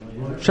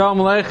Shalom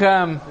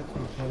Aleichem.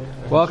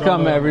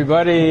 Welcome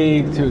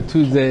everybody to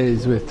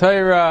Tuesdays with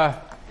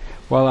Torah.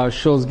 While our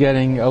shul's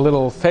getting a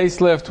little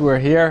facelift, we're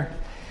here.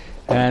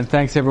 And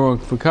thanks everyone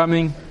for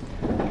coming.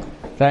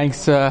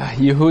 Thanks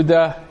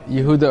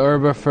Yehuda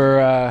Urba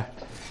for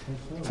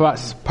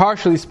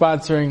partially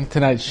sponsoring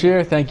tonight's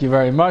shir. Thank you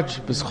very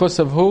much. B'schus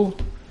of who?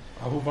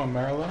 Ahuva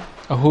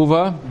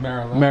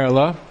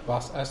Merla.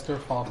 Bas Esther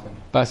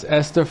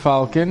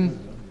Falcon.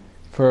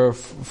 For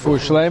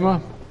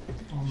Shlema.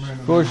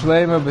 For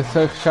Shlema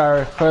b'tzach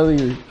shar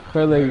Chayli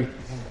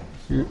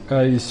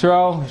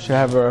Yisrael. Should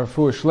have a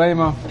for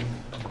Shlema.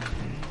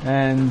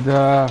 And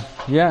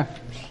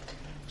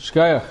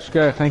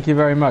Shkayach. Thank you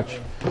very much.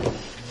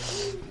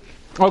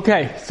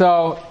 Okay,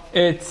 so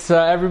it's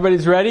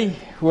everybody's ready.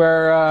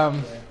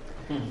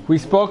 We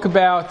spoke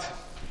about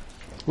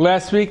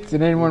last week.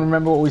 Did anyone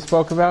remember what we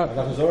spoke about?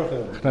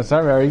 That's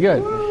not very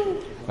good.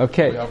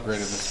 Okay,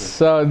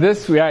 so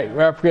this week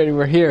we're upgrading.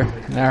 We're here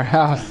in our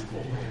house.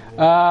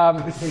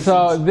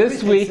 So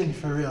this week,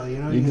 for real, you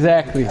know,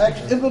 exactly.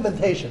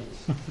 Implementation.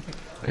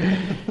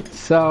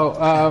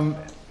 So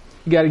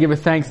you got to give a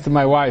thanks to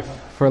my wife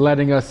for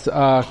letting us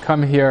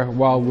come here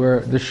while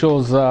the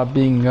shul's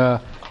being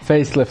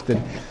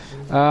facelifted.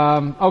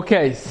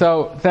 Okay,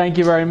 so thank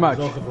you very much.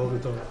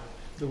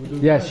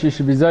 Yes, you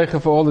should be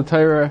zeicha for all the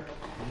Torah,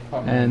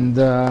 and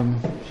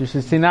you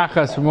should see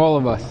nachas from all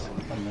of us.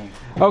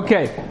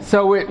 Okay,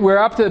 so we're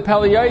up to the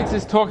Pele Yaitz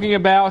is talking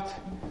about.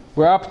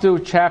 We're up to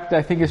chapter.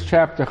 I think it's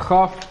chapter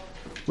Chaf.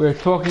 We're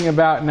talking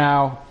about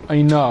now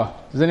Ainah.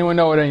 Does anyone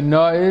know what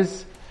Ainah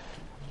is?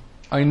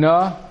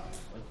 Ainah.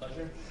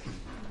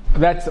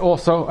 That's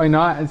also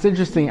Ainah. It's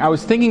interesting. I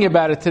was thinking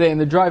about it today in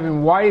the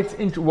drive-in. Why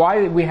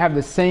we have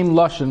the same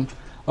lashon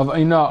of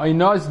Ainah?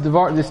 Ainah is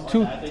devar. There's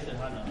two.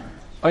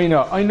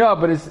 Ainah,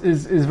 but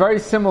is very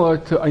similar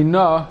to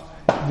Ainah.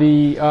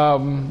 The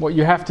what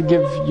you have to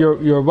give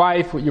your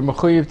wife, what you're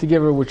mechuyev to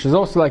give her, which is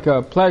also like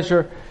a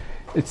pleasure.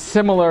 It's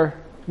similar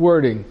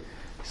wording.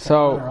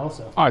 So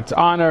it's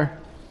honor.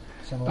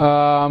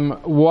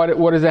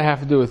 What does that have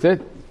to do with it?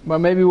 Well,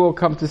 maybe we'll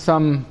come to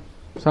some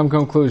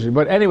conclusion.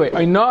 But anyway,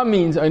 Ainah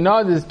means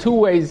there's two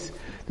ways.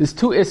 There's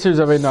two isers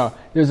of Ainah.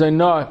 There's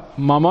Ainah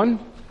Mammon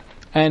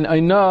and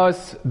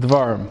Ainah's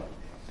Dvarim.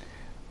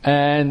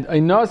 And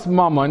Ainah's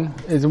Mammon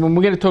is when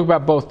we're going to talk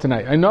about both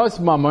tonight. Ainah's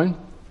Mammon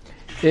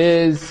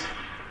is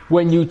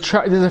when you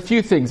there's a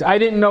few things. I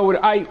didn't know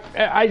what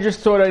I just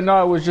thought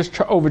Ainah was just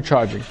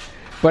overcharging.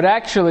 But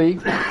actually,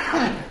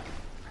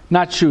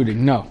 not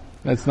shooting. No,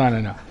 that's not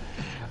Ainah.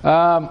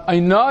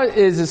 Ainah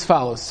is as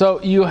follows.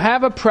 So you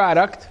have a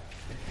product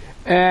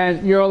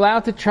and you're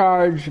allowed to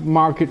charge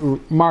market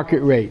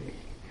rate.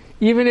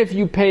 Even if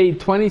you paid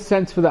 20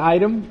 cents for the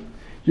item,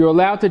 you're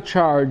allowed to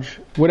charge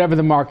whatever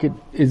the market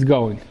is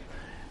going.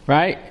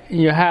 Right?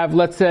 You have,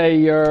 let's say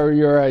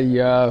you're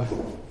a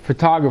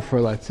photographer,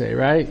 let's say,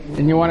 right?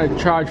 And you want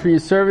to charge for your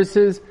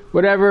services,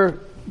 whatever.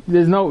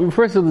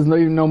 First of all, there's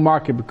even no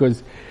market,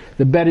 because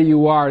the better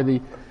you are,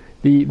 the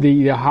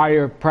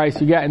higher price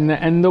you get,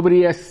 and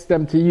nobody asks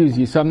them to use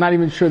you. So I'm not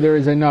even sure there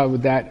is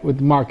with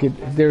the market.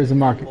 There is a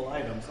market.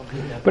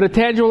 But a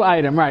tangible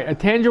item, right? A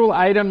tangible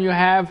item you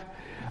have,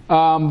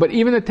 but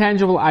even a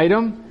tangible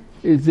item,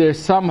 is there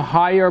some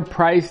higher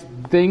priced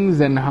things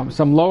and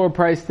some lower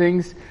priced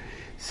things?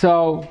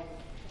 So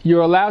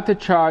you're allowed to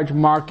charge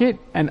market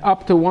and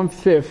up to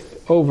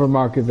 1/5 over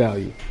market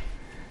value.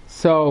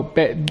 So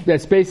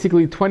that's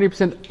basically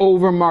 20%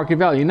 over market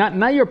value.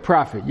 Not your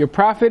profit. Your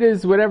profit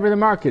is whatever the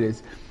market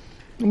is,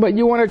 but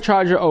you want to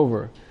charge it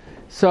over.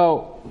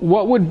 So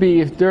what would be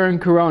if during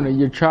Corona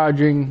you're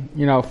charging,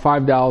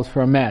 $5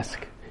 for a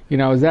mask?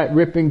 Is that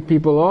ripping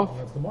people off?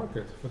 That's the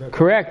market.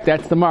 Correct.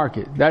 That's the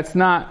market.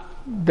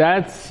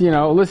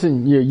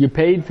 Listen, you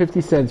paid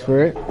 50 cents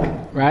for it,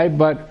 right?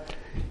 But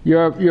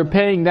you're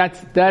paying,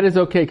 that is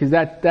okay, because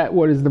that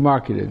what is the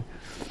market in.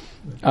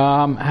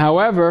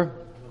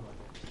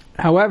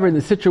 However,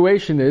 the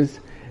situation is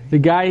the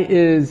guy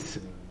is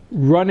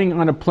running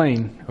on a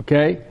plane.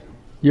 Okay,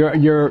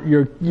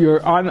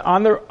 you're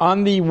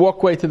on the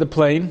walkway to the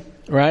plane,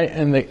 right?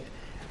 And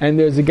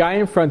there's a guy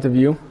in front of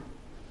you.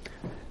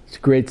 It's a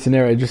great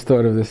scenario. I just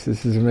thought of this.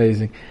 This is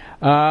amazing.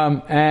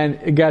 And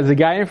there's a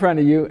guy in front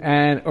of you,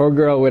 or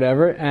girl,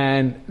 whatever,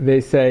 and they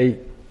say,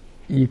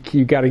 you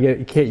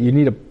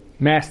need a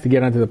mask to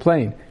get onto the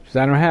plane. She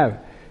says, I don't have.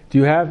 Do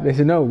you have? They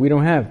said, no, we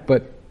don't have.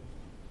 But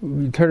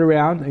you turn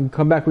around and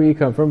come back where you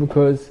come from,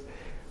 because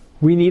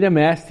we need a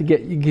mask to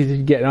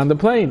get on the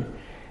plane.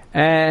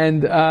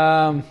 And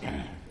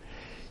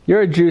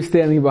you're a Jew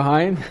standing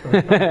behind,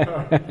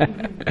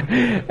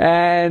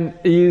 and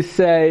you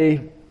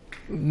say,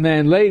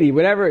 man, lady,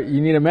 whatever,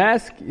 you need a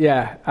mask?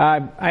 Yeah,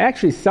 I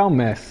actually sell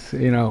masks,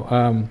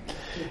 and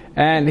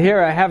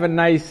here I have a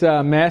nice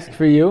mask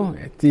for you.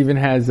 It even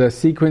has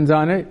sequins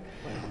on it,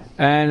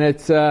 and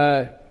it's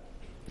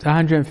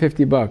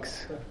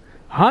 $150.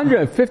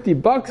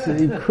 $150? Are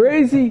you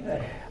crazy?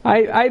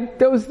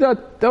 Those are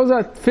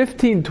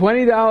 $15,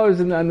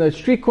 $20 on the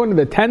street corner,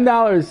 the $10,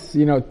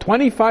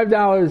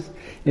 $25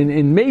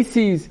 in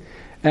Macy's.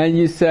 and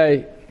you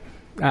say,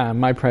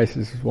 my price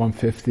is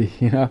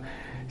 $150,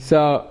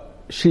 So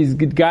she's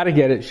got to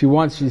get it. She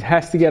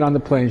has to get on the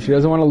plane. She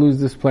doesn't want to lose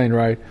this plane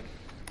ride.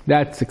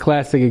 That's a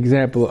classic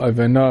example of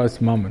a noas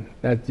mammon.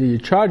 That you're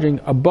charging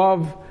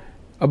above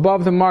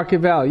the market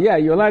value. Yeah,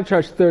 you're allowed to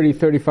charge $30,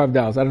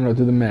 $35. I don't know,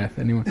 do the math.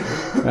 Anyone?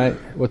 Right?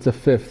 What's a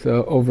fifth?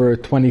 Over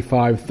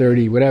 25,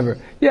 30, whatever.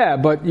 Yeah,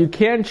 but you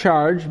can't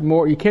charge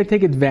more. You can't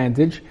take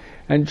advantage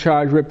and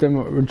charge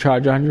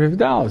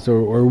 $150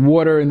 or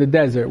water in the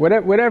desert,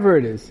 whatever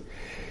it is.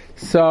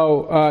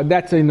 So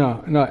that's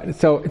no.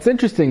 So it's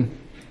interesting.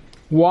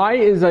 Why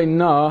is I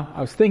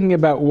was thinking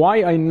about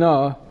why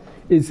I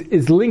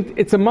is linked.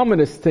 It's a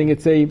momentous thing.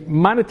 It's a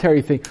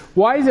monetary thing.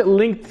 Why is it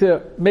linked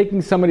to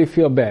making somebody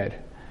feel bad?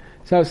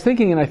 So I was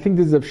thinking, and I think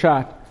this is a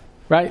pshat,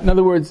 right? In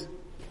other words,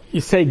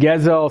 you say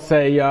gezel,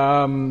 say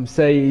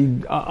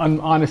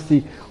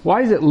honesty.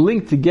 Why is it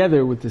linked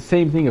together with the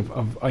same thing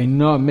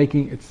of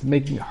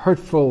making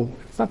hurtful?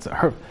 It's not so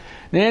hurtful.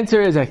 The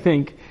answer is, I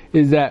think,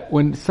 is that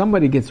when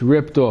somebody gets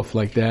ripped off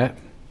like that,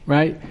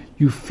 right?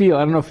 You feel.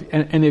 I don't know if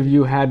any of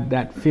you had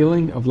that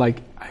feeling of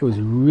like I was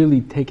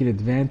really taken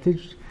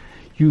advantage.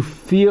 You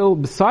feel,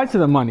 besides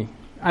the money,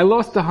 I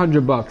lost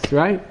 $100,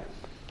 right?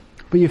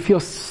 But you feel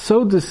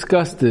so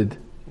disgusted.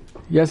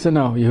 Yes or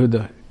no,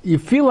 Yehuda? You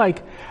feel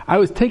like I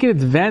was taken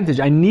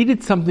advantage. I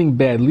needed something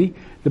badly.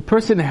 The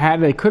person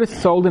they could have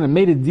sold it and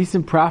made a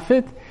decent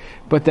profit,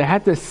 but they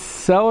had to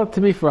sell it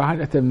to me for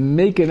 $100 to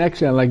make an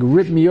extra, like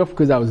rip me off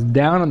because I was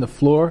down on the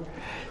floor.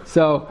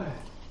 So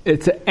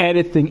it's an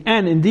added thing.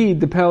 And indeed,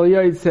 the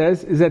Peleioid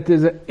says is that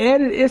there's an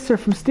added isser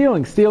from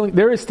stealing.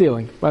 There is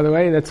stealing, by the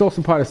way. That's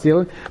also part of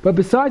stealing. But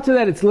besides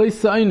that, it's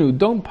leisainu.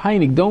 Don't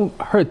panic. Don't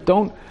hurt.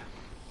 Don't,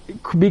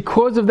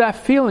 because of that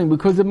feeling,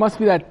 because it must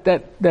be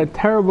that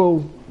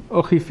terrible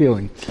ochi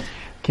feeling.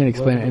 Can't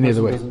explain it any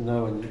other way. Doesn't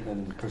know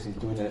and the person's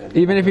doing it.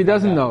 Even if he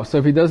doesn't know. So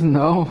if he doesn't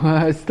know,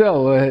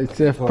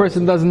 if a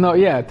person doesn't know,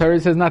 Torah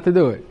says not to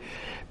do it.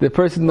 The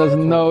person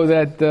doesn't know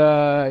that,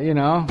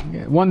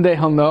 one day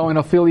he'll know and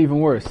he'll feel even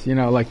worse.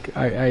 Like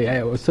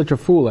I was such a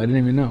fool, I didn't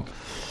even know.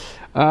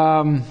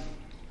 And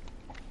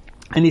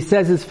he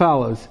says as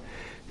follows.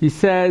 He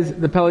says,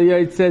 the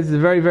Peleioid says it's a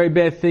very, very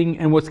bad thing,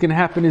 and what's going to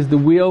happen is the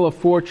wheel of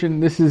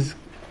fortune,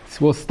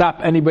 will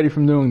stop anybody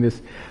from doing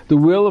this. The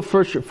wheel of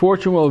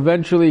fortune will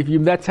eventually,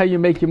 that's how you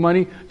make your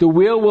money, the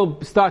wheel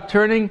will start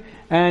turning,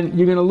 and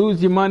you're going to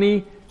lose your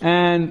money,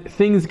 and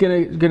things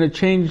going to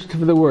change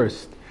for the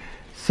worst.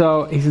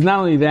 So he says not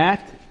only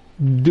that,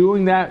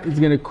 doing that is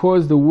going to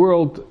cause the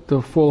world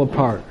to fall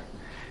apart.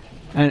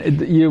 And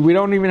we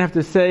don't even have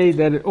to say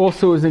that it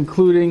also is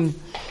including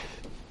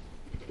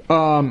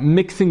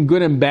mixing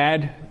good and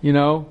bad,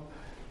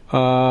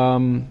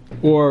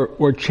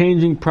 or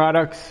changing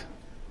products.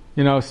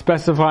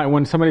 Specify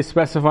when somebody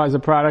specifies a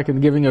product and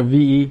giving a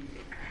VE,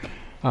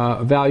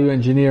 a value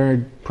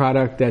engineered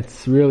product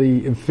that's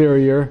really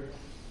inferior.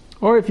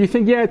 Or if you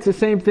think, it's the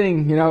same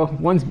thing,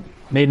 one's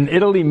made in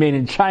Italy, made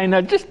in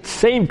China, just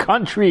same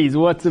countries.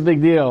 What's the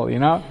big deal?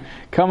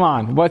 Come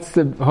on. What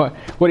do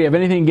you have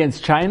anything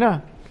against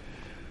China?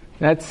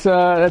 That's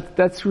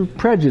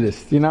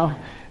prejudiced,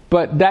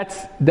 But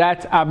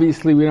that's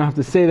obviously we don't have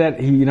to say that.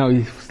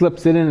 He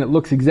slips it in. It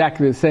looks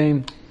exactly the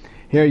same.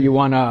 Here you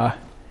want a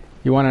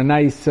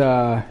nice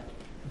a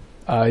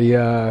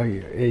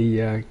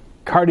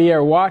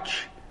Cartier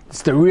watch.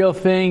 It's the real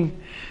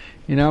thing.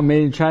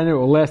 Made in China. It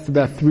will last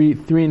about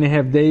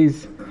 3.5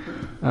 days.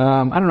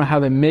 I don't know how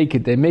they make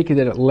it. They make it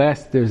that it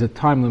lasts. There's a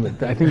time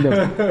limit. I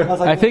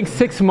think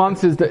 6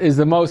 months is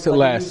the most it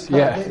lasts.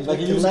 Yeah. It's like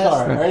a used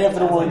car. Right after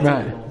the warranty.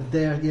 Right.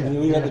 And you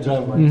leave at the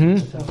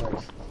driveway.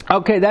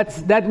 Okay,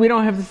 that we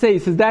don't have to say. He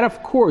says that,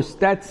 of course,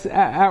 that's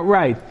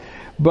outright.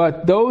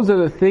 But those are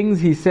the things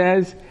he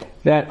says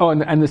that. Oh,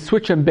 and the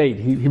switch and bait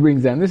he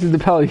brings down. This is the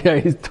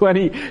Peleioid. He's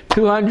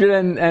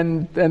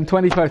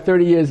 225,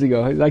 30 years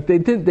ago. Like they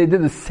did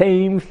the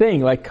same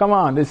thing. Like, come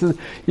on, this is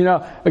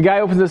a guy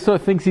opens the store,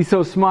 thinks he's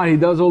so smart, he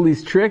does all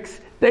these tricks.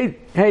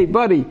 Hey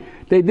buddy,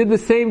 they did the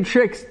same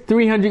tricks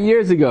 300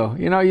 years ago.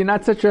 You're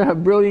not such a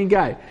brilliant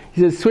guy.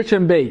 He says switch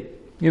and bait.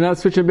 What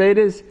switch and bait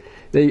is?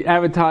 They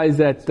advertise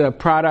that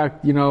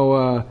product,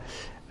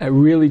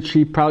 really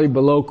cheap, probably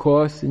below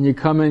cost, and you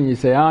come in and you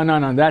say, oh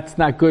no, that's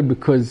not good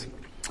because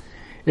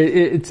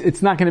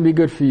it's not going to be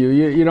good for you.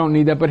 You don't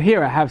need that. But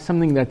here I have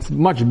something that's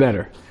much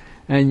better,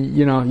 and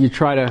you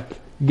try to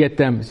get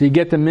them. So you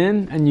get them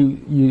in, and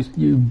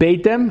you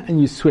bait them,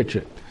 and you switch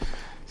it.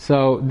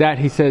 So that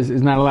he says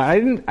is not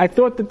allowed. I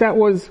thought that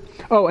was.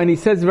 Oh, and he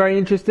says very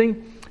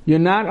interesting. You're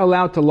not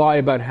allowed to lie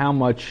about how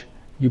much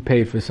you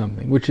paid for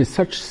something, which is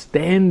such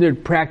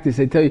standard practice.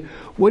 They tell you,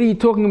 what are you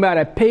talking about?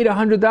 I paid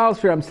 $100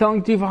 for it. I'm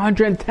selling to you for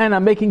 $110.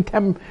 I'm making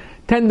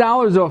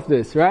 $10 off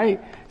this, right?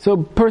 So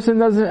person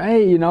doesn't,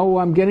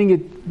 I'm getting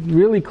it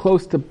really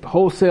close to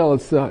wholesale.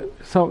 It's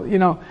you're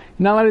not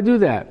allowed to do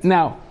that.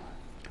 Now,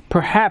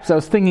 perhaps I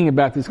was thinking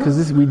about this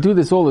because we do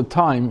this all the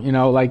time.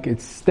 Like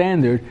it's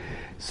standard.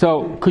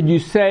 So could you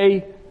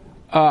say,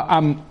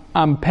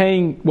 I'm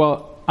paying?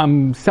 Well,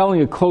 I'm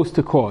selling it close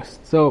to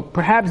cost. So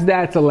perhaps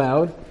that's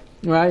allowed.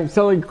 right?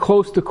 Selling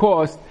close to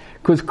cost,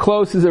 because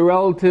close is a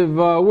relative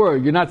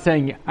word. You're not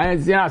saying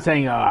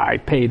I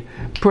paid,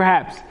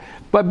 perhaps,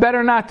 but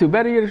better not to.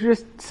 Better you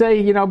just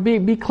say,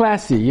 be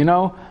classy.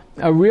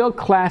 A real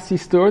classy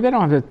store, they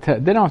don't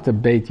have to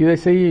bait you. They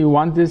say, you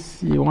want this,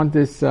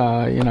 this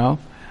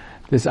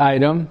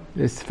item,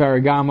 this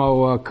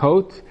Ferragamo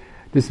coat,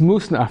 this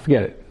moose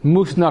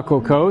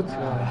knuckle coat.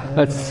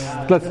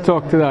 Let's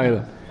talk to the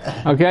item.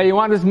 Okay, you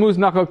want this moose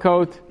knuckle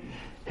coat?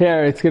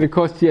 Here, it's going to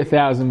cost you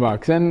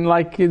 $1,000, and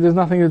there's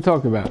nothing to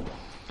talk about.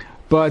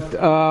 But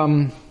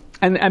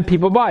and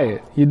people buy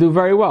it. You do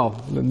very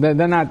well.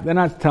 They're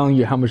not telling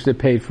you how much they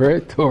paid for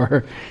it,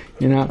 or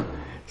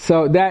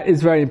So that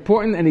is very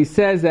important. And he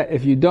says that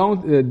if you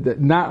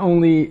don't, not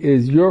only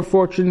is your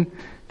fortune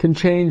can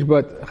change,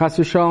 but chas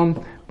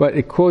v'shalom, but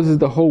it causes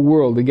the whole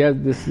world.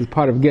 This is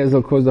part of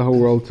Gezel, causes the whole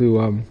world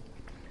to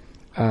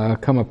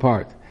come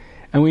apart.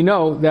 And we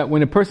know that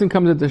when a person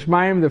comes into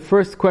Shemaim, the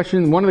first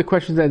question, one of the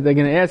questions that they're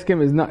going to ask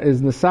him is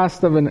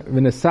Nasasta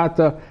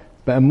v'Nasata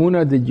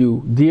ba'amuna? Did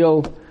you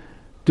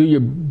do your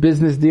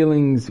business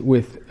dealings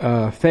with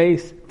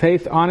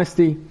faith,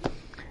 honesty?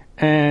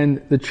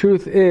 And the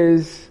truth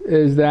is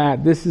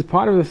that this is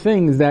part of the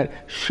things that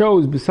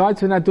shows, besides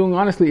for not doing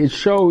honestly, it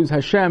shows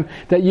Hashem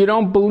that you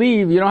don't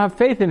believe, you don't have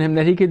faith in Him,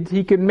 that He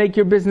could make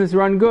your business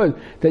run good,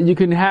 that you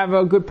can have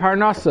a good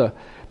parnasa,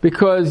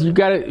 because you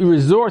gotta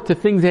resort to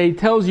things that He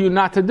tells you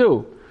not to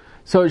do.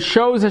 So it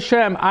shows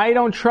Hashem, I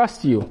don't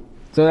trust you.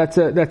 So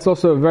that's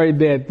also a very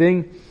bad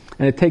thing,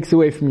 and it takes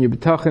away from your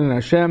bitachon in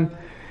Hashem,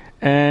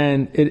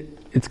 and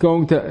it's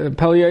going to,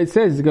 Peliyah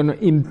says, it's going to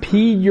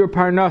impede your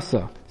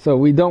parnasa. So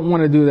we don't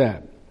want to do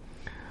that.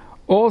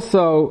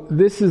 Also,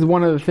 this is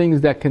one of the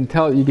things that you can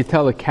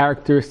tell the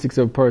characteristics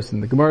of a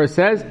person. The Gemara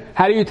says,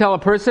 how do you tell a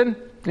person?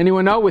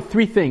 Anyone know? With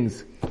 3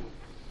 things.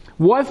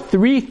 What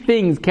 3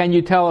 things can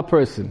you tell a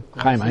person?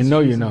 Chaim, I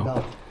know you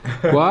know.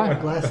 What?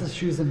 Glasses,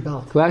 shoes, and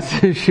belt.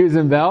 Glasses, shoes,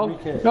 and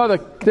belt? No,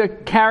 the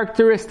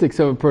characteristics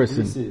of a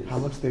person. How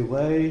much they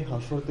weigh, how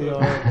short they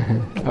are.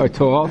 How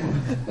tall.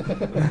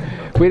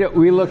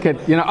 We look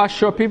at, us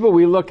short people,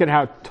 we look at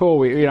how tall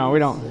we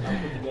don't.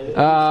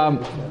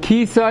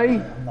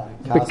 Kisai,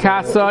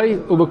 Bekasai,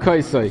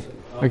 Ubakaisai.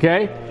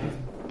 Okay?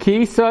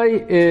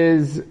 Kisai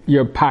is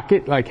your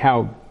pocket,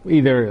 how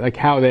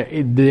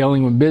they're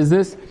dealing with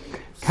business.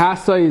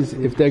 Kasai is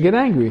if they get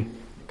angry.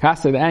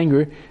 Kasai, they're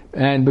angry.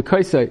 And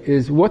Bekaisai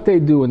is what they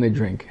do when they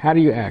drink. How do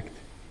you act?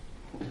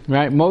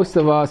 Right? Most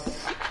of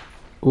us,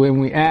 when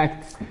we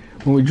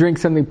drink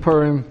something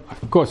Purim,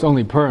 of course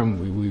only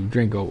Purim, we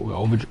drink,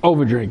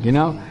 overdrink,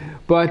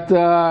 But,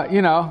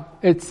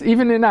 it's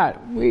even in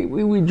that.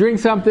 We drink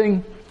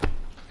something,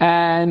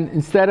 and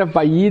instead of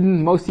by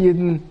Yidden, most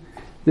Yidden,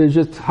 there's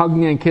just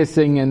hugging and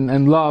kissing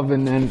and love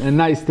and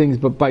nice things.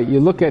 But you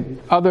look at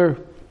other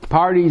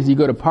parties, you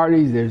go to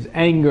parties, there's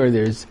anger,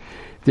 there's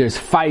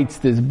fights,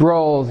 there's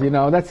brawls,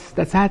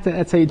 that's how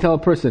you tell a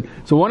person.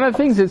 So one of the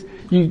things is,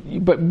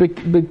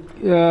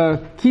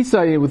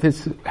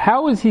 Kisai,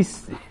 how is he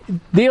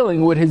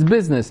dealing with his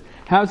business?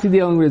 How is he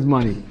dealing with his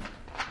money?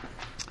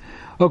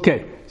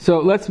 Okay, so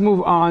let's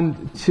move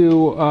on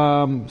to,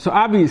 so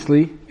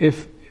obviously,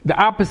 if the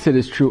opposite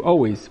is true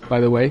always, by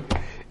the way,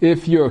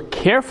 if you're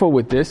careful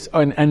with this,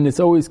 and it's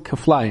always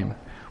kaflaim.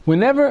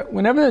 Whenever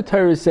the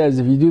Torah says,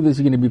 if you do this,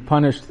 you're going to be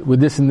punished with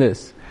this and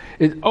this,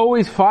 it's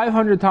always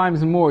 500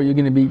 times more you're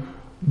going to be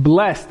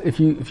blessed if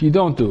you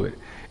don't do it.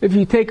 If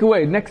you take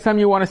away, next time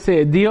you want to say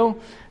a deal,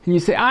 and you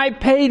say, I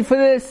paid for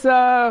this,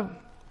 so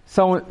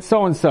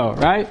and so,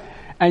 right?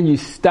 And you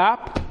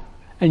stop,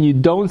 and you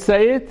don't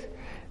say it,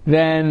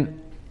 then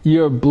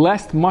you're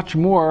blessed much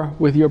more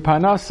with your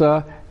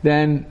panasa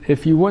than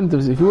if you would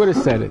have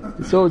said it.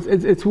 So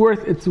it's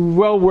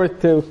well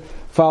worth to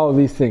follow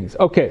these things.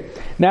 Okay,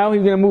 now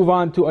he's going to move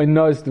on to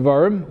Einaz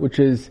Dvarim, which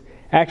is,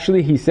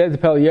 actually he says, the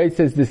Peliyah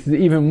says this is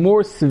even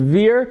more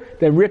severe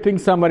than ripping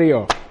somebody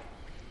off.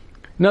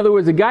 In other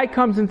words, a guy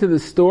comes into the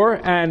store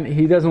and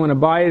he doesn't want to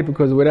buy it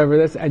because of whatever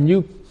this, and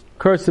you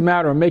curse him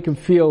out or make him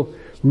feel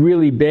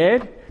really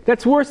bad.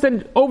 That's worse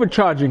than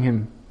overcharging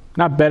him.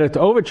 Not better to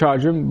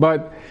overcharge him,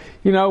 but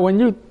when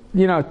you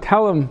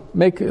tell him,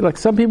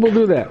 some people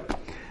do that.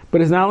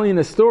 But it's not only in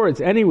the store,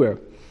 it's anywhere.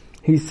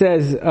 He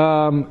says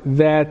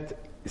that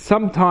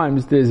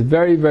sometimes there's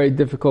very, very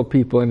difficult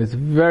people, and it's a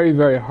very,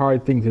 very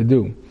hard thing to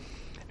do.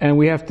 And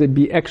we have to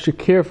be extra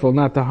careful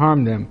not to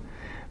harm them.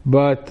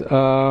 But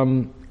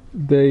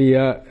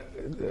the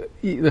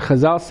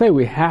Chazal say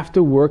we have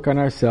to work on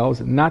ourselves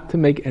not to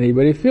make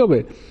anybody feel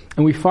bad.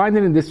 And we find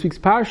it in this week's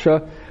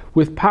Parsha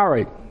with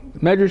Parai.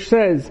 Medrash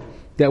says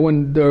that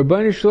when the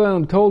Rabbeinu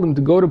Shalom told him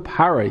to go to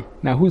Parai,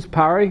 now who's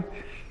Parai?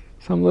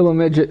 Some little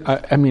midget.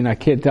 I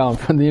can't tell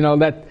him.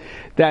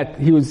 That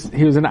he was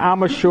an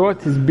amma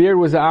short. His beard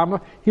was an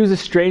amma. He was a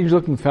strange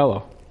looking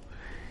fellow.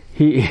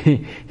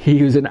 He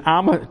was an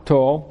amma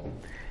tall,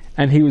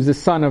 and he was the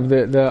son of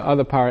the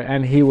other Parai.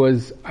 And he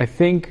was, I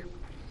think,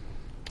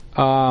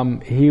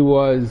 Parai.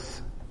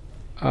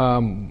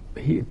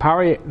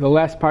 The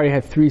last Parai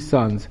had 3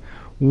 sons.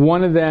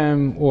 One of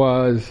them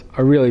was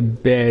a really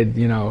bad,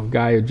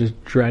 guy who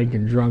just drank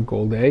and drunk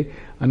all day.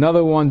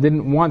 Another one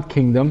didn't want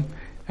kingdom.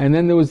 And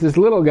then there was this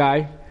little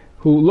guy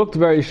who looked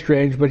very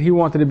strange, but he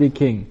wanted to be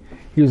king.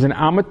 He was an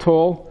amma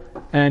tall,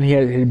 and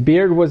his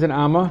beard was an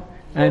amma,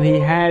 and he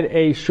had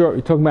a short,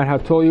 you're talking about how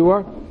tall you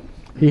are?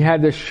 He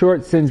had the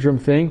short syndrome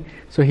thing,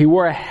 so he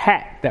wore a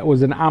hat that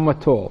was an amma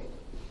tall.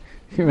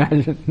 Can you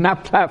imagine?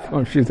 Not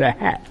platform shoes, a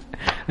hat.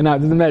 And now,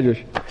 the measures.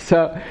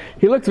 So,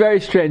 he looked very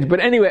strange. But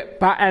anyway,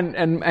 and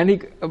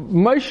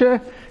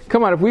Moshe,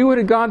 come on, if we would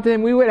have gone to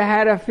him, we would have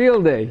had a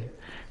field day.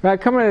 Right?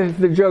 Come on, with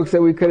the jokes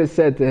that we could have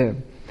said to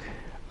him.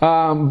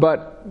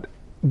 But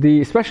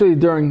especially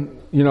during,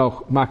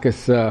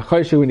 Makas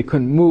Choshe, when he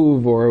couldn't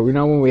move, or,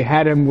 when we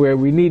had him where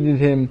we needed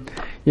him,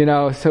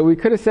 so we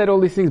could have said all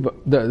these things, but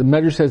the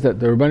Medrash says that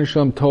the Rebbeinu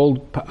Shalom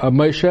told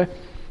Moshe,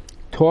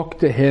 talk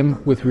to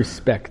him with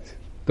respect.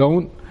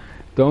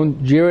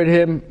 Don't jeer at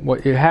him,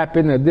 what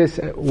happened, or this,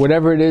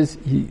 whatever it is,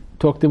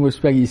 talk to him with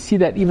respect. You see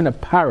that even a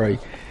paroi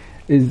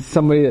is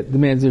somebody that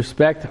demands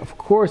respect. Of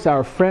course,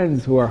 our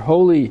friends who are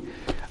holy,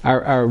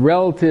 our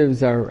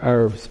relatives,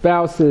 our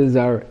spouses,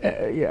 are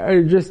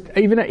just,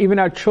 even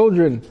our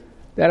children,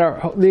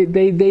 that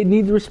they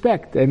need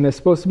respect, and they're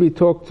supposed to be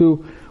talked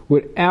to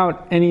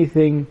without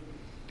anything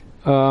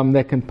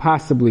that can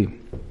possibly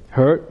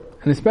hurt,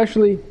 and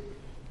especially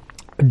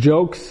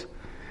jokes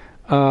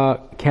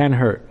can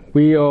hurt.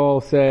 We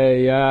all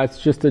say,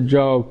 it's just a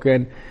joke,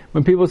 and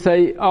when people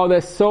say, oh, they're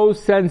so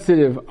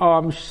sensitive, oh,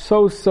 I'm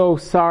so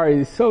sorry,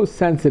 they're so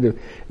sensitive,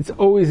 it's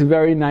always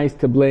very nice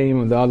to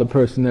blame the other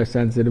person they're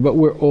sensitive, but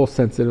we're all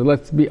sensitive.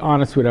 Let's be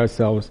honest with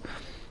ourselves.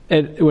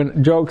 And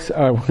when jokes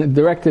are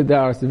directed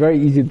at us, it's very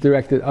easy to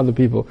direct at other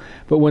people,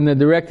 but when they're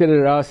directed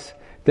at us,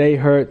 they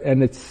hurt,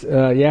 and it's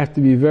you have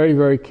to be very,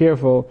 very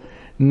careful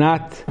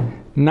not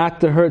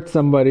to hurt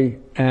somebody,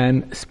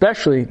 and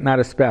especially not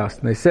a spouse.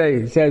 And he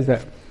says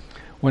that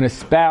when a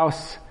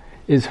spouse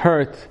is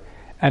hurt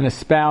and a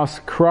spouse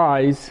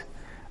cries,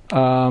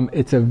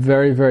 it's a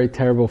very, very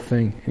terrible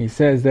thing. And he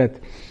says that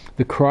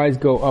the cries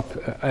go up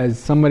as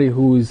somebody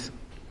who's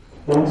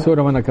sort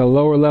of on like a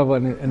lower level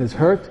and is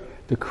hurt.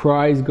 The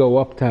cries go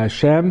up to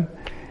Hashem,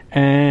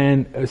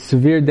 and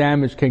severe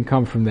damage can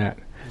come from that.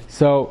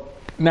 So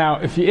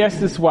now, if you ask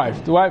this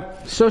wife,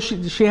 so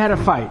she had a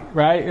fight,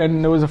 right?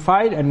 And there was a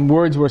fight, and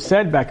words were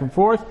said back and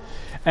forth,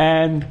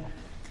 and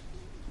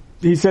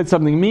he said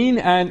something mean,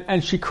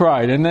 and she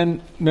cried. And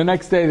then the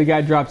next day, the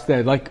guy drops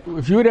dead. Like,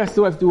 if you would ask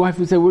the wife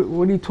would say,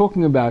 "What are you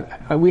talking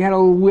about? We had a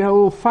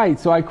little fight,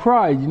 so I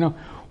cried."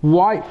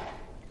 Why?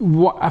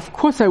 Of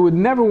course, I would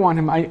never want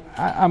him.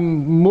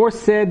 I'm more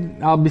sad.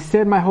 I'll be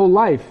sad my whole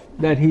life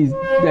that he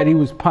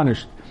was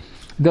punished.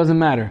 It doesn't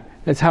matter.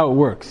 That's how it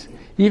works.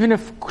 Even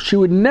if she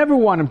would never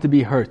want him to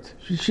be hurt,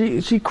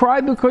 she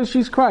cried because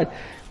she's cried.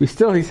 He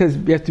says,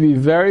 you have to be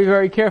very,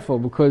 very careful,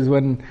 because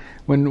when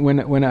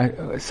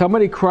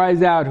somebody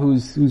cries out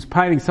who's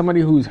pining,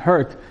 somebody who's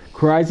hurt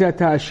cries out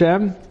to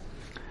Hashem.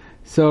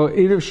 So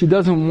even if she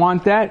doesn't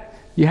want that,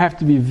 you have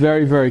to be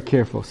very, very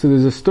careful. So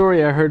there's a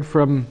story I heard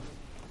from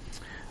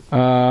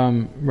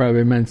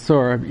Rabbi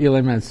Mansour,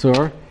 Eli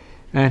Mansour,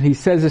 and he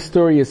says the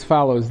story as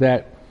follows: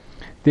 that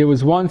there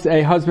was once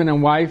a husband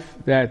and wife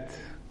that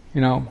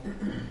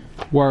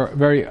were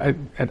very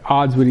at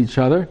odds with each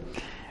other,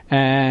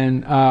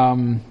 and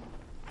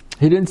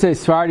he didn't say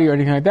Sephardi or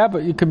anything like that,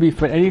 but it could be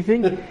for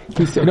anything.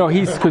 He said, no,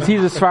 because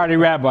he's a Sephardi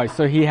rabbi,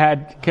 so he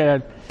had,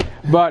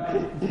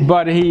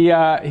 but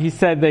he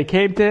said they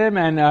came to him,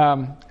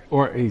 and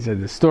or he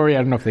said the story, I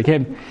don't know if they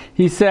came.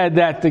 He said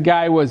that the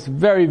guy was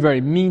very, very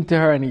mean to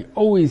her, and he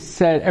always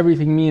said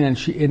everything mean, and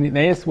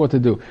they asked what to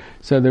do.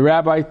 So the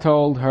rabbi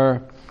told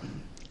her,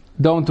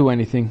 don't do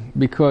anything,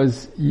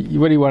 because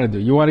what do you want to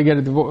do? You want to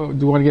get do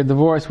you want to get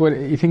divorced? What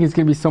you think it's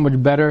going to be so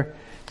much better?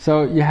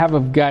 So you have a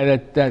guy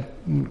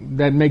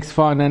that makes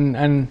fun,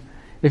 and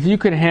if you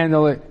can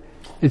handle it,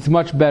 it's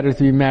much better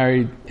to be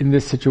married in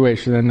this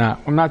situation than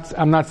not.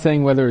 I'm not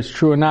saying whether it's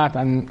true or not.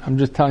 I'm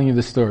just telling you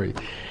the story.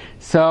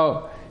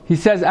 So he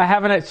says, I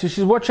haven't. So she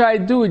says, what should I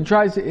do?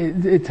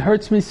 It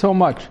hurts me so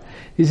much.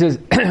 He says,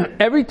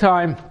 every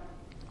time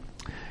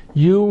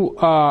you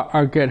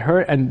get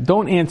hurt, and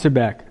don't answer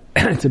back.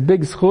 It's a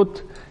big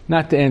zchut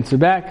not to answer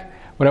back.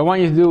 What I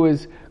want you to do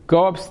is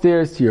go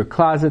upstairs to your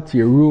closet, to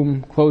your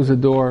room, close the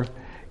door,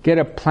 get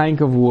a plank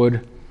of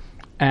wood,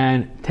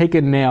 and take a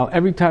nail.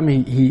 Every time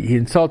he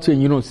insults you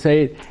and you don't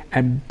say it,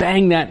 and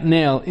bang that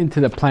nail into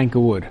the plank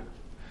of wood.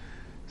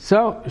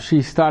 So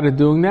she started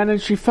doing that,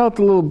 and she felt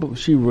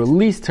she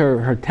released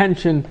her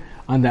tension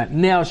on that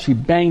nail. She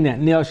banged that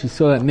nail, she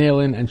saw that nail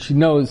in, and she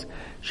knows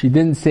she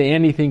didn't say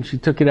anything, she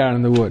took it out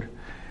in the wood.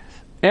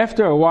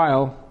 After a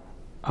while,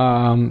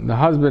 the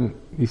husband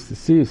used to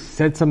see her,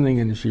 said something,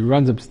 and she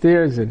runs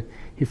upstairs, and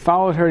he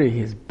followed her.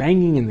 He's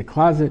banging in the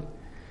closet,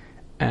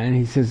 and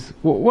he says,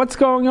 what's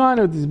going on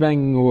with this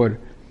banging of wood?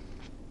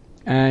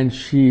 And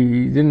she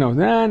didn't know.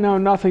 No,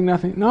 nothing.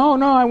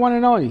 No, I want to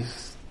know.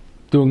 He's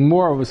doing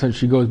more. All of a sudden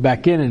she goes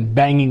back in and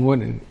banging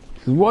wood, and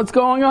says, what's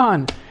going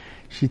on?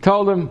 She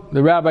told him,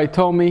 the rabbi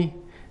told me,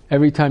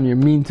 every time you're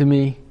mean to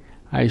me,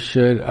 I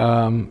should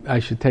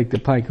take the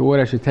plank of wood,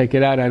 I should take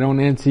it out, I don't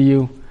answer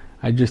you,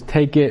 I just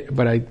take it,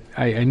 but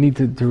I need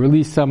to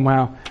release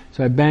somehow,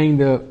 so I bang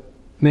the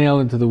nail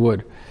into the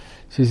wood.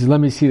 So he says, let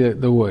me see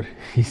the wood.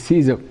 He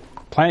sees a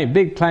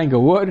big plank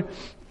of wood,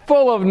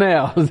 full of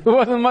nails. There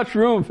wasn't much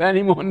room for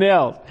any more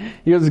nails.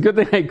 He goes, it's a good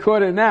thing I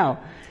caught it now.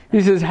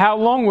 He says, how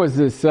long was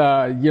this,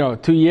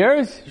 2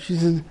 years? She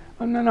says,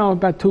 oh, no,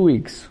 about 2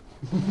 weeks.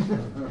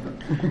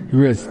 He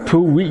realized,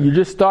 2 weeks? You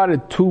just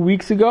started 2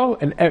 weeks ago?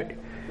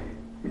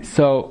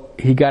 So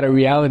he got a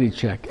reality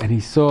check, and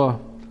he saw,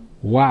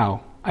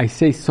 wow, I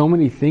say so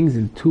many things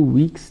in 2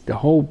 weeks. The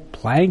whole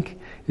plank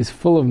is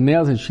full of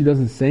nails, and she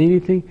doesn't say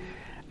anything.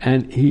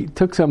 And he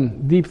took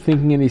some deep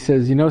thinking, and he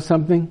says, you know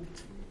something?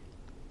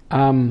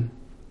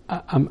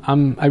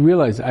 I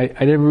realized, I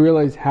never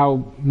realized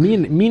how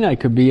mean I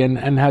could be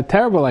and how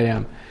terrible I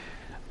am.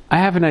 I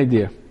have an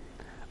idea.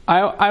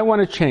 I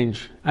want to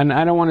change, and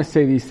I don't want to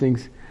say these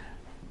things,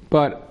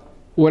 but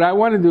what I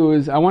want to do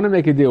is I want to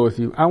make a deal with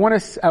you. I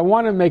want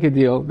to make a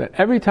deal that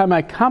every time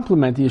I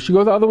compliment you, it should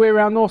go the other way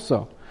around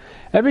also.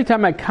 Every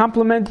time I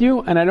compliment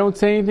you and I don't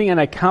say anything and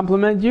I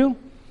compliment you,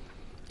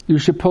 you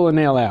should pull a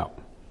nail out.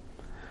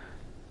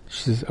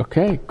 She says,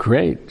 okay,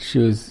 great. She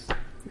was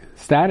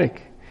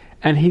ecstatic.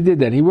 And he did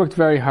that. He worked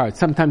very hard.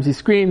 Sometimes he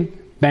screamed,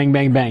 bang,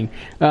 bang, bang.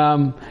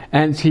 And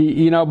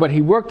but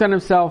he worked on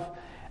himself,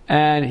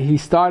 and he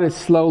started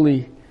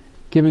slowly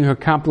giving her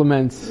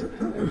compliments,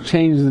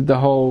 changed the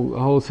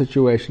whole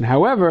situation.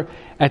 However,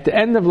 at the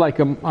end of like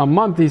a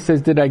month, he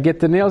says, did I get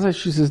the nails out?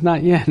 She says,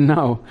 not yet,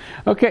 no.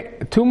 Okay,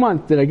 2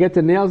 months, did I get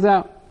the nails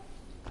out?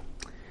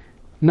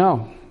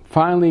 No.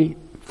 Finally,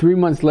 3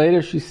 months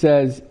later, she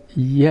says,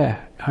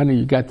 yeah, honey,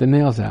 you got the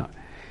nails out.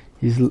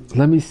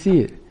 Let me see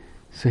it.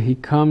 So he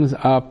comes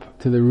up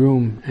to the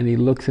room and he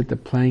looks at the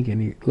plank and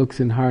he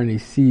looks in her and he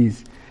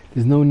sees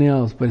there's no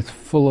nails, but it's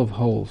full of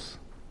holes.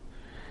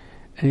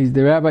 And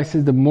the rabbi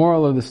says the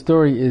moral of the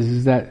story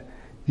is that,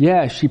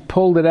 yeah, she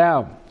pulled it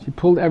out. She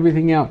pulled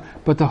everything out,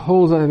 but the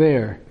holes are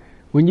there.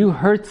 When you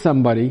hurt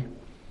somebody,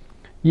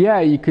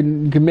 yeah, you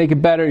can make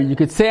it better. You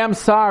could say, I'm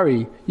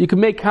sorry. You can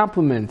make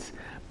compliments.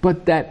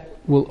 But the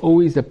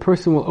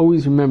person will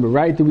always remember,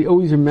 right? Do we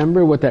always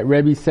remember what that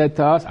Rebbe said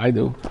to us? I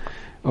do.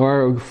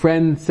 Or a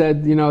friend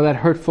said, that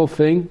hurtful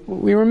thing.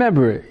 We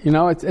remember it.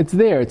 It's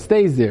there. It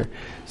stays there.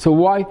 So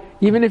why?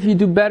 Even if you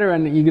do better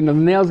and the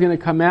nail's going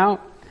to come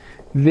out,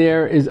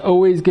 there is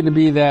always going to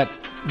be that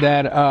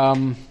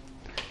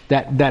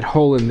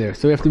hole in there.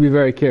 So we have to be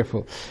very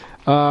careful.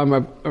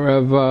 Rav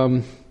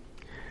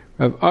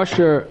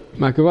Usher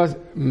Makovsky,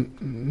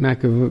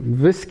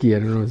 I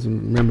don't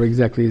remember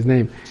exactly his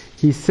name.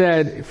 He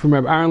said from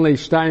Rav Aaron Leib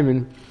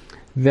Steinman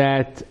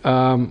that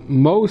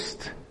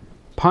most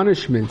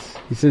punishments,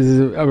 he says,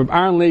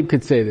 Aaron Leib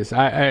could say this.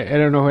 I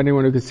don't know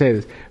anyone who could say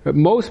this, but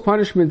most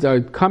punishments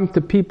come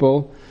to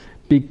people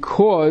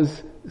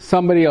because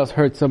somebody else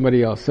hurt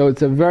somebody else. So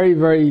it's a very,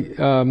 very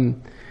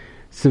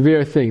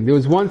severe thing. There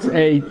was once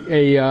a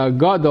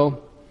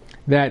gadol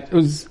that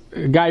was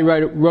a guy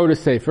wrote a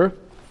sefer,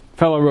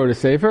 fellow wrote a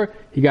sefer.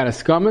 He got a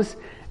scamas,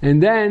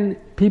 and then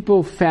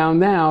people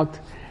found out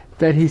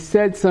that he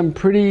said some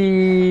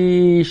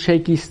pretty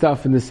shaky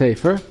stuff in the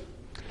sefer.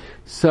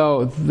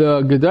 So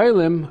the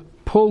gedolim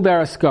pulled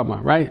their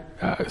haskama, right?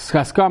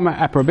 Haskama,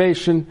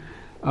 approbation.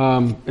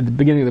 At the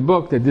beginning of the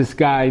book, that this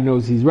guy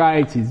knows he's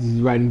right, he's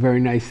writing very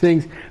nice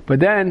things. But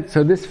then,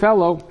 so this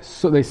fellow,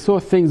 they saw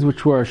things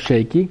which were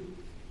shaky,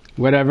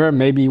 whatever,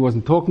 maybe he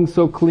wasn't talking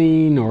so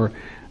clean, or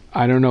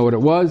I don't know what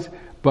it was,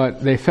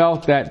 but they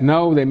felt that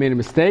no, they made a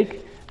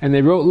mistake, and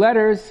they wrote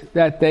letters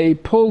that they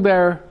pulled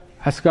their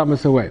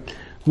haskamas away.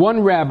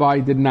 One rabbi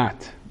did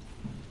not.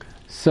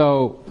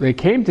 So they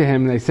came to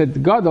him and they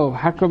said, Gadol,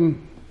 how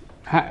come,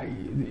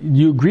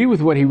 you agree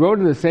with what he wrote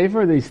in the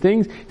Sefer, these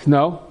things? He said,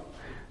 no.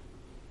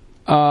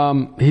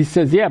 He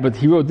says, yeah, but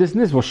he wrote this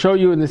and this. We'll show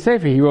you in the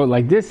Sefer. He wrote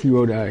like this. He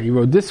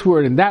wrote this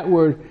word and that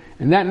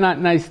not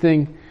nice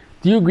thing.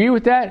 Do you agree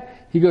with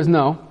that? He goes,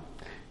 no.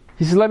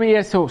 He says, let me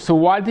ask, so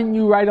why didn't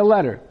you write a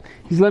letter?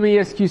 He says, let me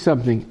ask you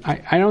something.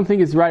 I don't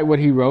think it's right what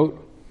he wrote,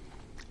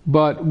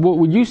 but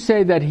would you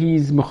say that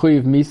he's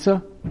Mechuyev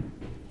Misa?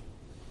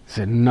 I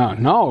said,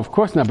 no, of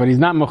course not, but he's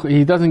not,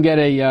 he doesn't get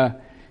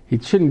he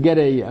shouldn't get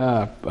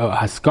a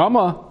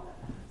haskama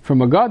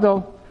from a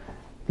gadol.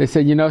 They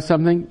said, you know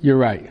something? You're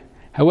right.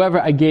 However,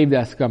 I gave the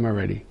haskama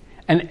already.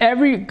 And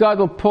every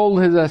gadol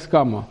pulled his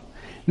haskama.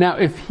 Now,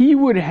 if he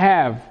would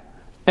have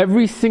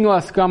every single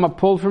haskama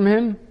pulled from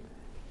him,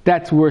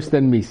 that's worse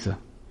than Misa.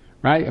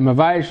 Right?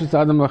 Mavayish is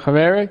Adam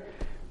L'Chavere.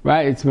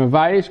 Right? It's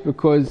Mavayish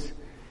because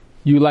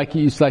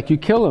it's like you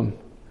kill him.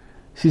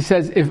 She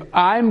says, if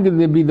I'm going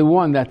to be the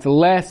one that's the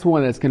last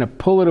one that's going to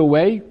pull it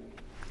away,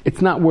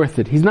 it's not worth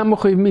it. He's not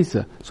Mechuyev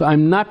Misa. So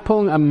I'm not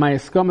pulling, my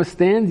haskama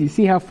stands. You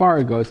see how far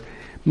it goes.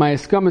 My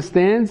haskama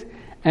stands,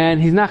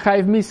 and he's not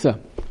Chayiv Misa.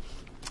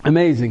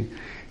 Amazing.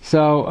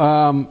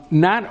 So,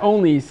 not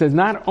only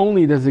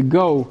does it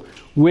go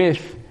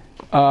with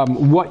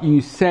what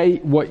you say,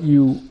 what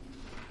you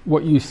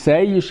what you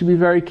say, you should be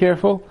very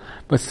careful,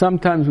 but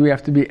sometimes we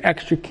have to be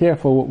extra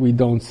careful what we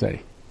don't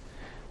say.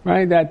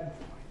 Right? That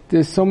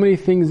there's so many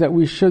things that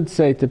we should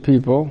say to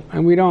people,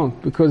 and we don't.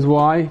 Because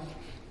why?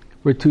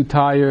 We're too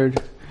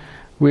tired.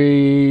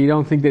 We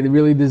don't think they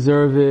really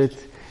deserve it.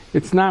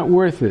 It's not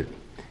worth it.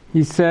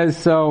 He says,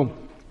 so,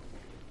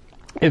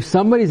 if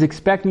somebody's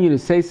expecting you to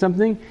say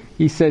something,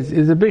 he says,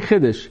 it's a big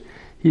chiddush.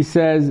 He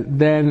says,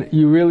 then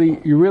you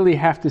really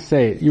have to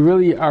say it. You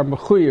really are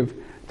mechuyev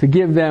to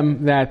give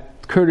them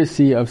that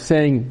courtesy of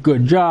saying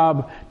good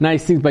job,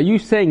 nice things. But you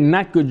saying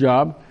not good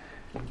job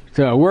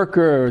to a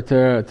worker or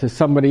to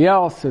somebody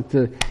else or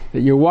that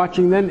you're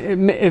watching,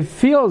 then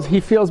he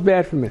feels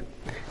bad from it.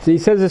 So he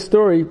says a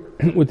story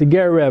with the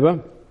Ger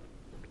Rebbe.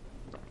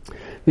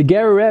 The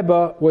Ger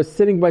Rebbe was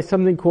sitting by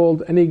something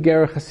called, any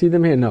Ger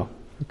Hasidim here? No.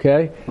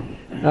 Okay?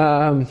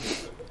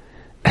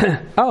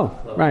 Oh,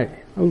 right.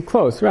 Oh,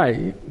 close,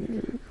 right.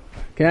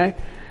 Okay?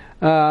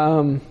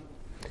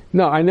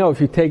 No, I know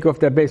if you take off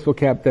that baseball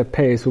cap, that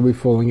pace will be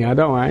falling out.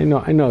 I know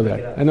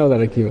that. I know that,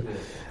 Akiva.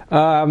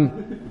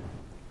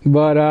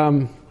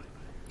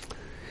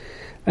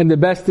 And the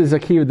best is,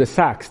 Akiva, the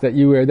socks that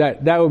you wear.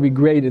 That would be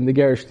great in the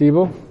Ger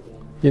Shtibel.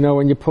 You know,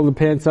 when you pull the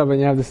pants up and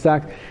you have the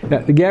sock.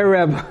 The Ger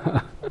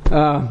Rebbe,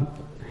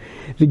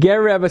 the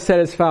Ger Rebbe said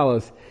as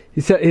follows.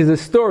 He said, here's a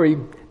story.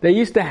 They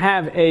used to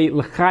have a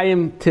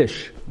L'chaim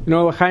Tish. You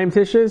know what L'chaim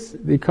Tish is?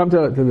 They come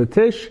to the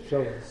Tish,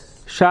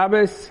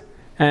 Shabbos,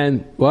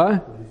 and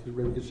what?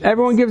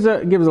 Everyone gives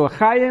a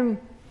L'chaim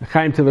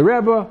to the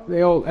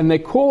Rebbe, and they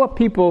call up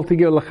people to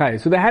give L'chaim.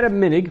 So they had a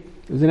minig,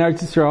 it was in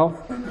Eretz Yisrael.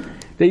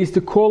 They used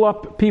to call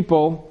up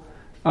people,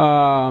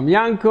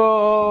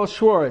 Yanko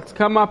Schwartz,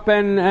 come up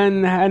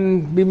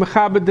and be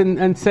mechabed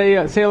and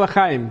say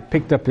L'chaim.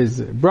 Picked up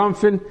his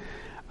Bromfin.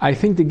 I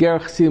think the Ger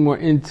Chassidim were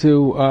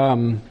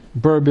into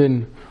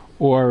bourbon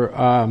or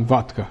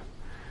vodka.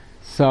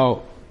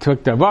 So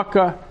took the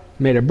vodka,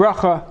 made a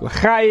bracha,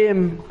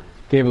 L'chaim,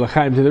 gave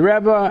L'chaim to the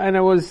Rebbe, and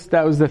that was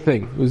the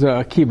thing. It was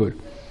a kibbud.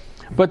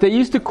 But they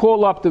used to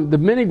call up, the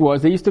minig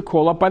was, they used to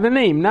call up by the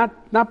name,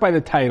 not by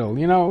the title,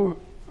 you know.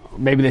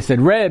 Maybe they said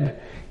Reb,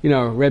 you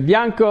know, Reb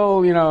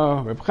Yankel, you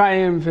know, Reb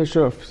Chaim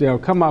Fisher, you know,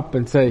 come up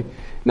and say,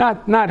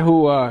 not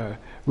who,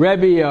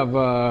 Rebbe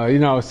of, you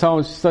know,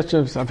 such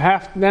of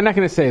half, they're not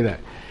going to say that.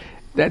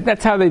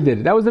 That's how they did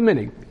it. That was the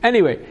minig.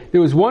 Anyway,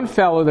 there was one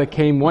fellow that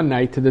came one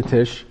night to the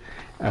Tish,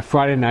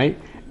 Friday night,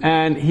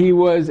 and he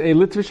was a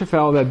Litvish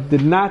fellow that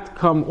did not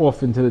come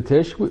often to the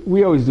Tish.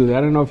 We always do that.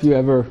 I don't know if you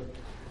ever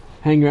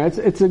hang around.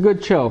 It's a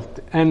good chill.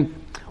 And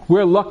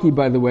we're lucky,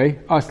 by the way,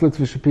 us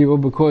Litvish people,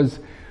 because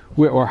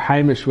or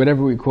Heimish,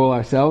 whatever we call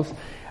ourselves,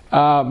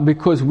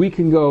 because we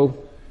can go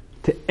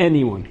to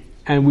anyone,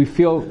 and we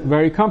feel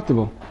very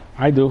comfortable.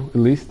 I do, at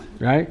least,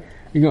 right?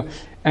 You go,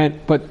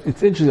 but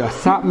it's interesting. A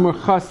Satmar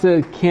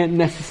Chassid can't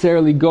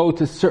necessarily go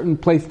to certain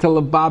place to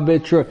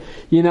Lubavitch, or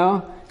you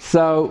know.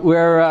 So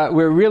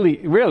we're really,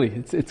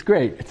 it's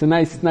great. It's a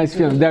nice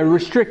feeling. They're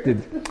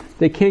restricted.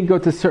 They can't go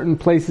to certain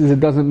places.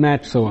 It doesn't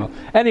match so well.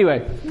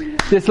 Anyway,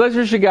 this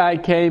Litvish guy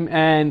came,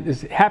 and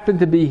this happened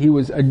to be, he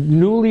was a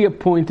newly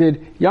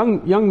appointed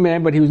young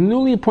man, but he was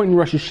newly appointed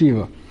Rosh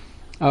Yeshiva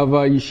of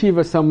a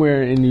yeshiva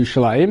somewhere in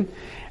Yerushalayim,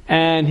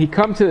 and he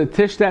come to the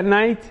Tish that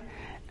night,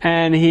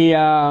 and he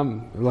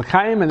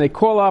L'chaim, and they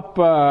call up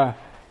Reb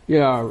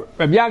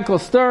Yankel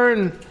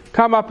Stern,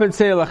 come up and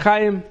say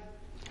L'chaim.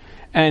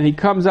 And he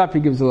comes up, he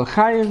gives a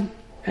L'chaim,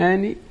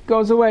 and he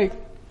goes away.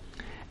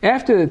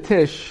 After the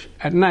Tish,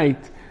 at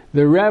night,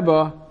 the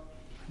Rebbe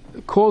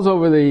calls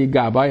over the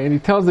Gabbai, and he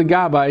tells the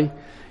Gabbai,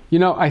 you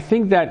know, I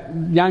think that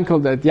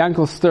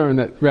Yankel Stern,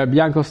 that Reb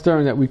Yankel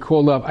Stern that we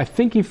called up, I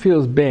think he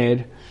feels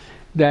bad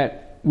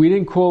that we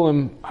didn't call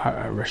him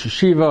Rosh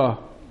Yeshiva,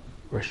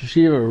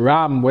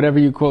 Ram, whatever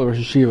you call it,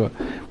 Rosh Yeshiva.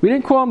 We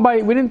didn't call him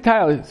we didn't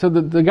title it. So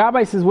the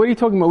Gabbai says, what are you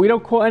talking about? We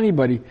don't call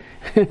anybody.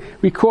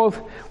 we called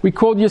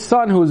your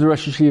son who was a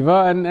Rosh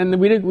Yeshiva, and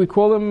we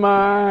call him,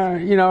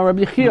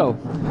 Rabbi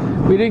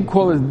Yechiel. We didn't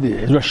call it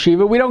Rosh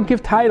Yeshiva. We don't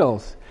give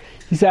titles.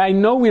 He said, I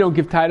know we don't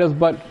give titles,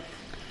 but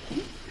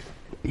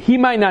he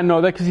might not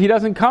know that because he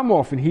doesn't come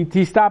often.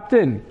 He stopped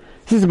in.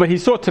 He says, but he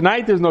saw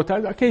tonight there's no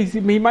title. Okay,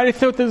 he might have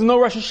thought there's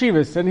no Rosh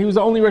Yeshivas, and he was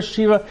the only Rosh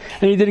Yeshiva,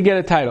 and he didn't get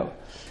a title.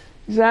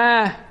 He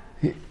said,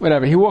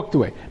 whatever. He walked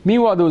away.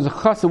 Meanwhile, there was a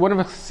chassid, one of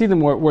the chassidim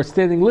were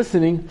standing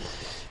listening.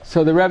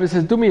 So the Rebbe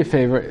says, do me a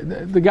favor.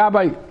 The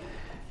Gabbai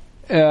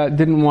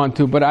didn't want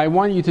to, but I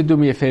want you to do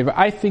me a favor.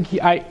 I think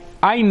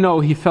I know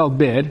he felt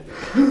bad.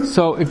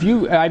 So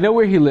I know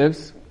where he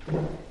lives.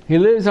 He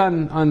lives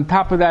on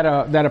top of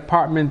that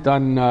apartment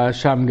on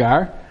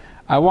Shamgar.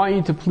 I want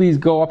you to please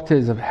go up to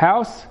his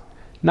house,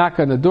 knock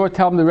on the door,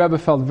 tell him the Rebbe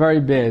felt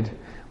very bad.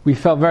 We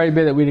felt very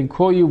bad that we didn't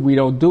call you. We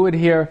don't do it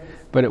here,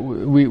 but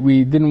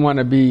we didn't want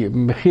to be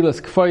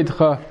mechilas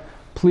kfoidcha.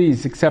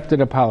 Please accept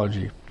an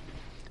apology.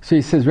 So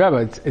he says,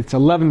 Rebbe, it's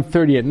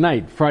 11:30 at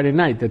night, Friday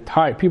night.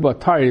 People are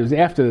tired. It was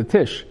after the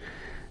Tish.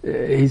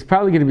 He's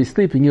probably going to be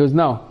sleeping. He goes,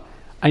 no,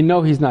 I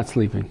know he's not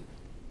sleeping.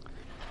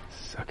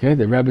 yes. Okay,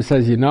 the Rebbe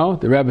says you know.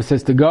 The Rebbe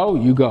says to go,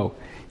 you go.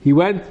 He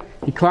went,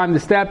 he climbed the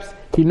steps,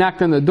 he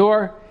knocked on the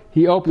door,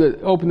 he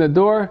opened the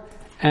door,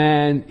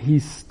 and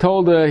he's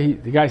told the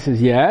guy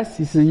says yes.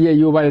 He says, yeah,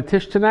 you were by the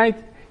Tish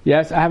tonight?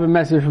 Yes, I have a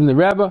message from the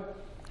Rebbe.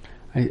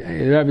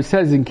 The Rebbe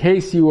says, in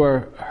case you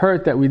were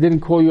hurt that we didn't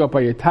call you up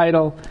by your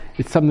title,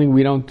 it's something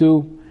we don't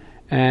do,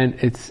 and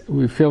the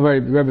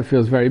Rebbe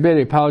feels very bad,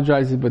 he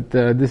apologizes, but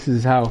this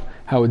is how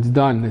it's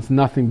done. It's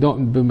nothing,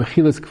 you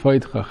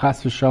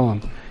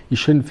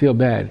shouldn't feel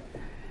bad.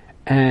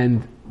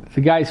 And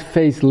the guy's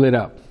face lit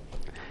up.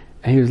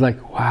 And he was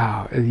like,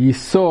 wow. You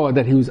saw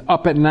that he was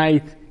up at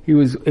night. It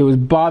was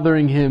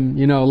bothering him,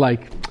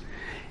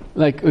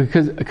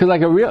 because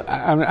like a real,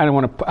 I don't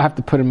want to, I have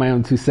to put in my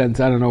own 2 cents,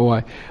 I don't know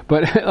why.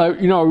 But, a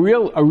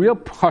real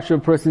kosher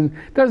person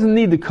doesn't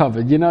need the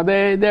covet.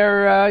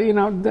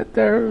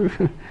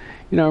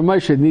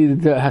 Moshe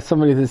needed to have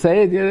somebody to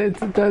say it.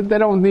 They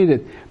don't need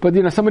it.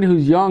 But, somebody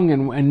who's young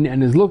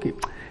and is looking,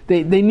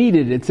 they need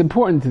it. It's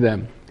important to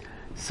them.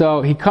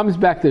 So he comes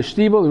back to the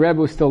shtibel. The Rebbe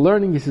was still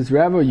learning. He says,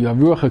 Rebbe, you have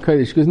Ruach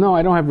HaKodesh. He goes, no,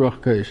 I don't have Ruach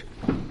HaKodesh.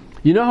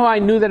 You know how I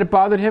knew that it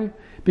bothered him?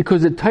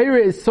 Because the Torah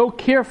is so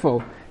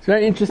careful. It's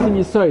very interesting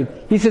you saw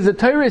it. He says the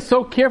Torah is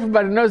so careful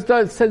about it.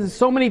 It says it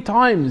so many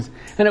times.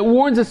 And it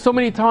warns us so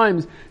many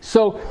times.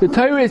 So the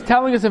Torah is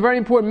telling us a very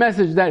important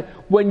message that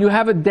when you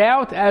have a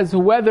doubt as to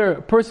whether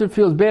a person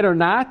feels bad or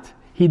not,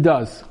 he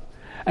does.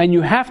 And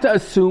you have to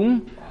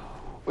assume.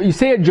 You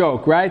say a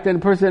joke, right? And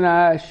the person,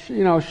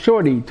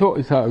 shorty,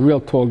 he's a real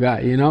tall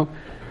guy,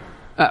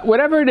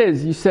 whatever it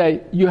is, you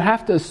say, you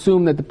have to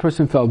assume that the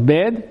person felt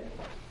bad,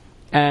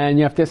 and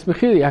you have to ask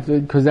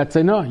Mechila, because that's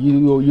I know.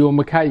 You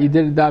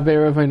did it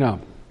Daveir of I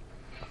know.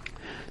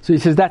 So he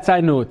says, that's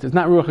I know it. It's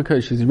not Ruach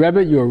HaKodesh. He says,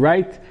 Rebbe, you're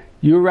right,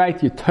 your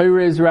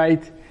Torah is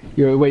right,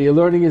 the way you're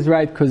learning is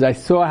right, because I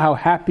saw how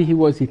happy he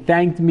was, he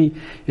thanked me,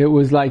 it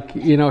was like,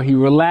 he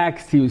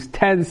relaxed, he was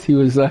tense, he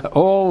was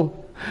all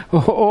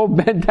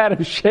bent out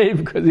of shape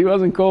because he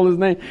wasn't called his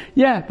name.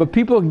 Yeah, but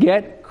people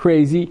get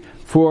crazy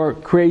for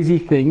crazy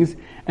things,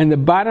 and the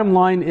bottom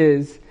line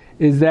is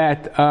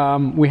that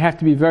we have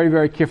to be very,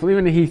 very careful.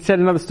 Even he said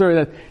another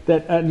story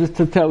that just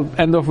to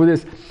end off with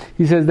this.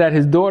 He says that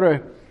his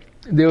daughter,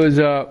 there was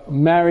a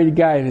married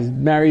guy and his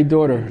married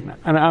daughter,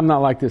 and I'm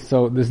not like this,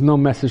 so there's no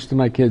message to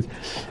my kids.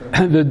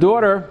 The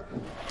daughter,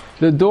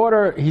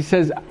 he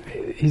says,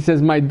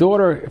 my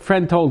daughter, a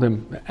friend told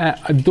him,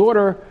 a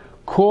daughter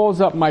calls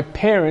up my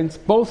parents,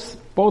 both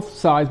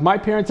sides, my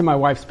parents and my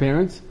wife's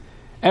parents,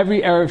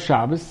 every Erev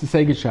Shabbos to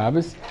say Good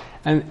Shabbos,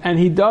 and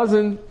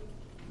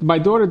my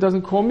daughter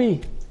doesn't call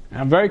me.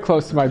 I'm very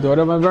close to my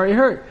daughter, but I'm very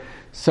hurt.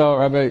 So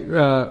Rabbi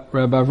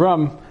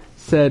Avram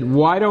said,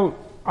 why don't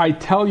I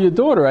tell your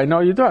daughter? I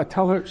know your daughter.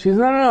 Tell her. She says,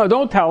 no,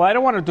 don't tell her. I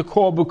don't want her to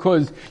call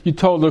because you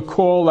told her to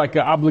call like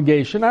an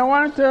obligation. I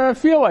want her to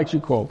feel like she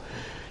called.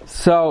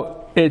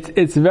 So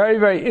it's very,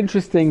 very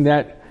interesting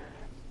that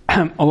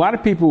a lot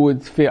of people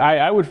would feel,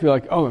 I would feel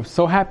like, oh, I'm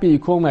so happy you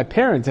call my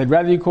parents. I'd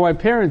rather you call my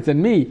parents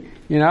than me.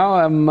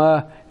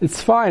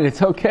 It's fine,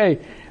 it's okay.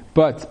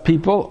 But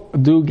people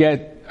do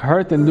get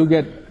hurt and do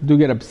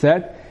get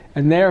upset.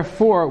 And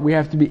therefore, we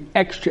have to be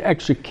extra,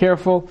 extra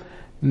careful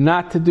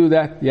not to do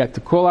that. You have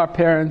to call our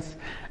parents,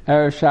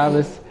 Erev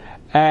Shabbos,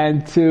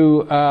 and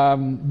to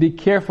be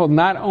careful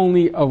not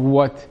only of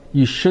what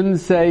you shouldn't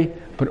say,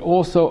 but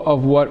also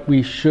of what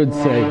we should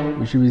say.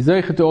 We should be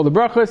zeicha to all the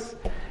brachos.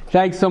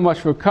 Thanks so much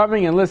for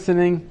coming and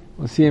listening.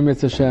 We'll see you,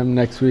 Mitzvah Hashem,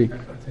 next week.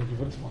 Thank you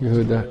for the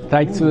sponsor.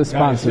 Thanks for the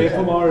sponsor. Stay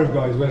from Arif,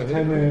 guys. We have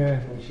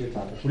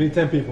 10 people.